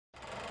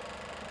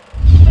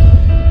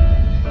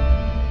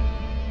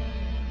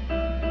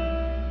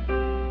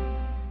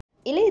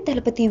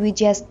Ilayathalapathy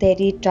Vijay's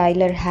Theri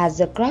trailer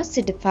has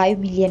crossed 5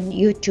 million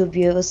YouTube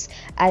views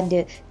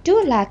and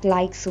 2 lakh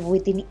likes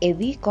within a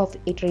week of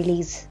its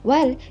release.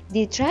 While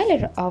the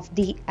trailer of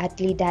the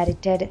Atlee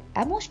directed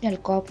emotional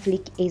cop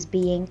flick is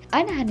being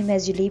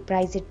unanimously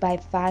praised by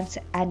fans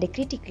and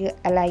critics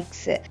alike,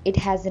 it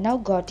has now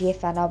got a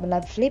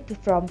phenomenal flip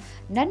from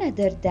none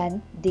other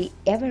than the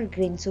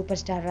evergreen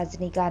Superstar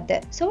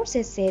Rajinikanth.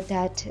 Sources say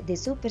that the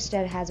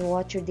superstar has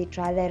watched the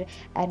trailer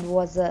and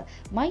was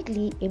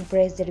mightily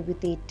impressed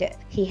with it.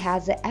 He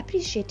has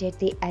appreciated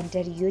the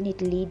entire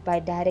unit led by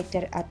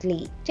director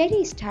Atlee.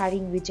 Theri,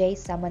 starring Vijay,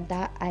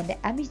 Samantha and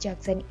Amy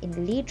Jackson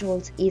in lead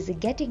roles, is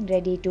getting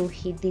ready to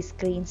hit the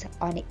screens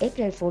on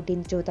April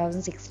 14,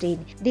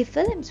 2016. The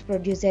film's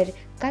producer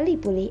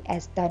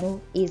Kalaipuli.S.Thanu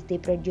is the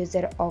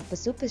producer of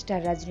Superstar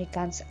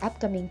Rajinikanth's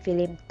upcoming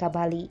film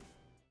Kabali.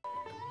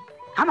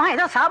 ஆமா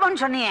ஏதோ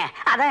சாபம்னு சொன்னியே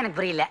அதான் எனக்கு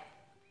புரியல.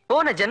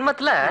 போன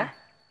ஜென்மத்துல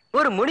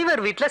ஒரு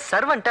முனிவர் வீட்ல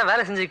சர்வன்ட்டா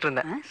வேலை செஞ்சுக்கிட்டு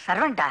இருந்தேன்.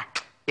 சர்வன்ட்டா?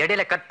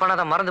 இடையில கட்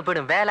பண்ணாத மறந்து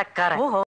போயிடும் வேலைக்காரன்.